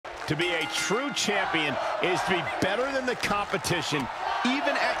To be a true champion is to be better than the competition,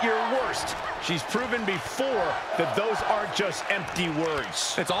 even at your worst. She's proven before that those aren't just empty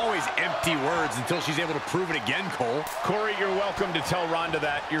words. It's always empty words until she's able to prove it again, Cole. Corey, you're welcome to tell Ronda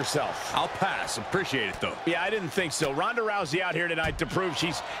that yourself. I'll pass. Appreciate it, though. Yeah, I didn't think so. Ronda Rousey out here tonight to prove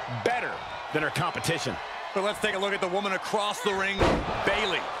she's better than her competition. But let's take a look at the woman across the ring,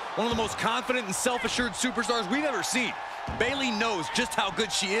 Bayley. One of the most confident and self-assured superstars we've ever seen. Bayley knows just how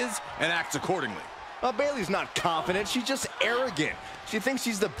good she is and acts accordingly. Bayley's not confident, she's just arrogant. She thinks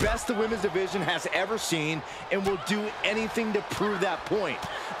she's the best the women's division has ever seen and will do anything to prove that point.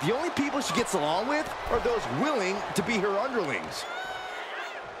 The only people she gets along with are those willing to be her underlings.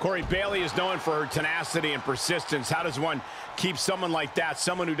 Corey, Bayley is known for her tenacity and persistence. How does one keep someone like that,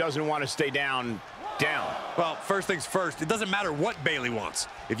 someone who doesn't want to stay down? Well, first things first, it doesn't matter what Bayley wants.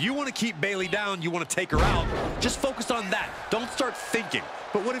 If you want to keep Bayley down, you want to take her out, just focus on that. Don't start thinking.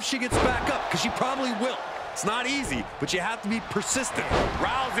 But what if she gets back up? Because she probably will. It's not easy, but you have to be persistent.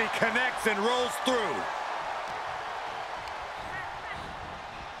 Rousey connects and rolls through.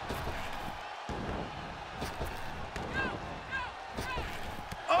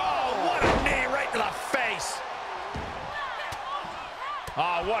 Oh, what a knee right to the face.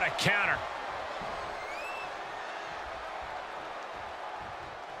 Oh, what a counter.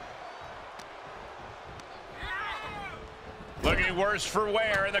 Looking worse for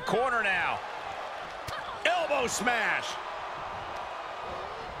wear in the corner now. Elbow smash.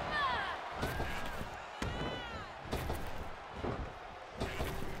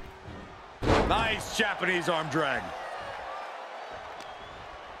 Nice Japanese arm drag.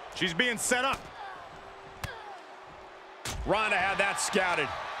 She's being set up. Ronda had that scouted.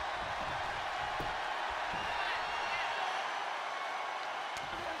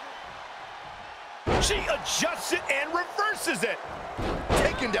 She adjusts it and reverses it.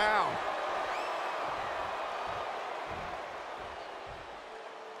 Taken down.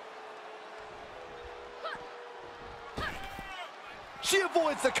 She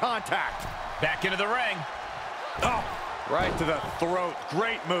avoids the contact. Back into the ring. Oh, right to the throat.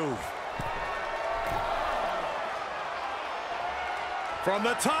 Great move. From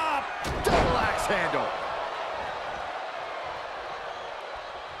the top. Double axe handle.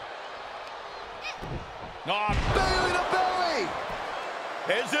 Oh, Bayley to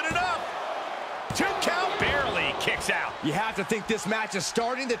belly. is it enough? 2 count. Barely kicks out. You have to think this match is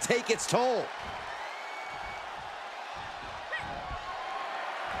starting to take its toll.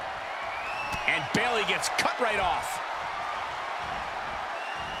 And Bayley gets cut right off.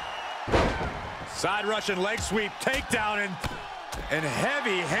 Side Russian leg sweep, takedown, and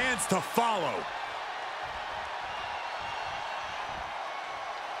heavy hands to follow.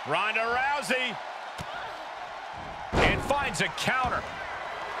 Ronda Rousey. And finds a counter.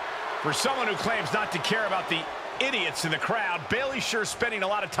 For someone who claims not to care about the idiots in the crowd, Bayley's sure spending a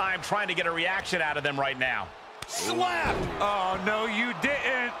lot of time trying to get a reaction out of them right now. Slap! Oh, no, you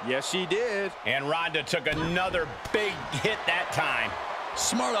didn't. Yes, she did. And Ronda took another big hit that time.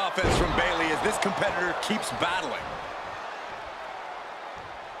 Smart offense from Bayley as this competitor keeps battling.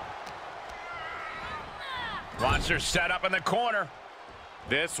 Wants her set up in the corner.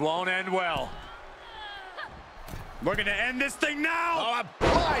 This won't end well. Looking to end this thing now. Oh,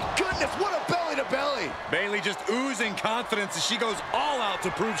 My goodness, what a belly to belly. Bayley just oozing confidence as she goes all out to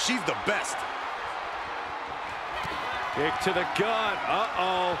prove she's the best. Kick to the gut.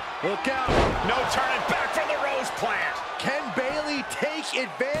 Uh-oh. Look out. no turning back from the Rose plant. Can Bayley take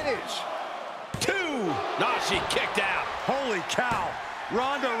advantage? 2. No, she kicked out. Holy cow.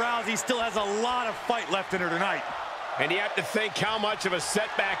 Ronda Rousey still has a lot of fight left in her tonight. And you have to think how much of a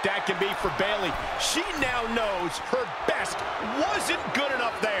setback that can be for Bayley. She now knows her best wasn't good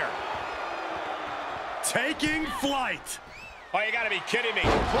enough there. Taking flight. Oh, you gotta be kidding me.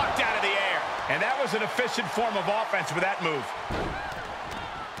 Plucked out of the air. And that was an efficient form of offense with that move.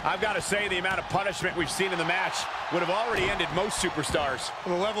 I've got to say, the amount of punishment we've seen in the match would have already ended most superstars.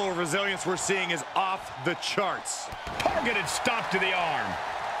 The level of resilience we're seeing is off the charts. Targeted stomp to the arm.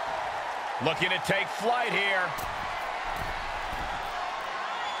 Looking to take flight here.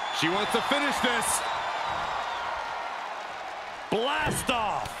 She wants to finish this. Blast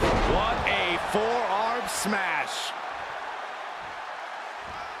off. What a forearm smash.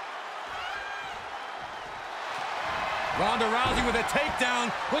 Ronda Rousey with a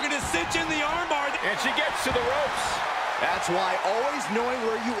takedown, looking to cinch in the armbar. And she gets to the ropes. That's why always knowing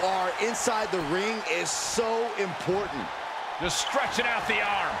where you are inside the ring is so important. Just stretching out the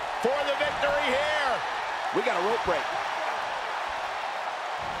arm for the victory here. We got a rope break.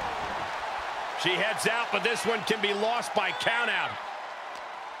 She heads out, but this one can be lost by countout.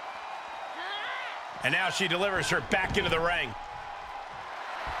 And now she delivers her back into the ring.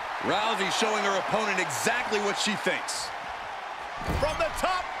 Rousey showing her opponent exactly what she thinks. From the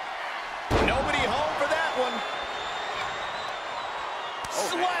top. Nobody home for that one.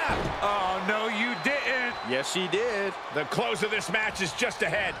 Slap! Oh, no, you didn't. Yes, she did. The close of this match is just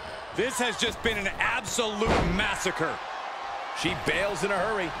ahead. This has just been an absolute massacre. She bails in a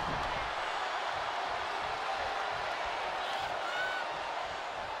hurry.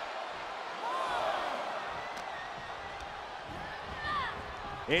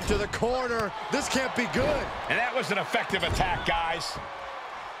 Into the corner. This can't be good. And that was an effective attack, guys.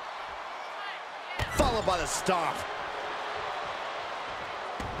 Followed by the stomp.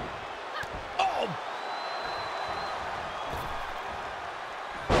 Oh!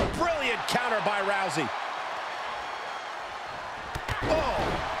 Brilliant counter by Rousey. Oh!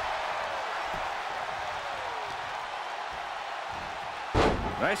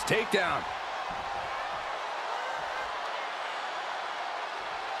 Nice takedown.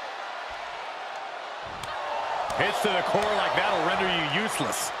 Hits to the core like that'll render you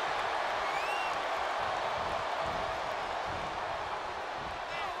useless.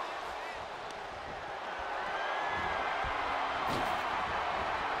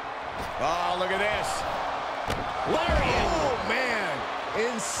 Oh, look at this. Lariat. Oh, man.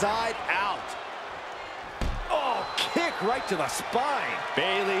 Inside out. Oh, kick right to the spine.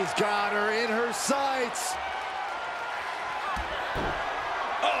 Bayley's got her in her sights.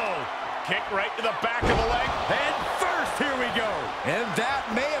 Oh, kick right to the back of the leg. And first, here we go. And that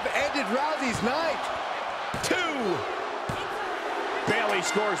may have ended Rousey's night. 2. Bayley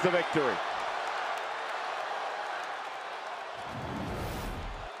scores the victory.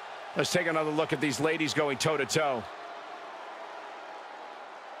 Let's take another look at these ladies going toe-to-toe.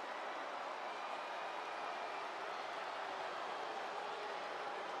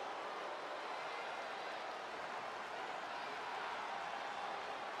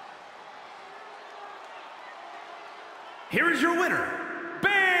 Here is your winner,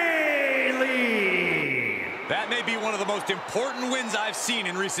 Bayley. That may be one of the most important wins I've seen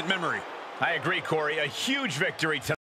in recent memory. I agree, Corey. A huge victory tonight.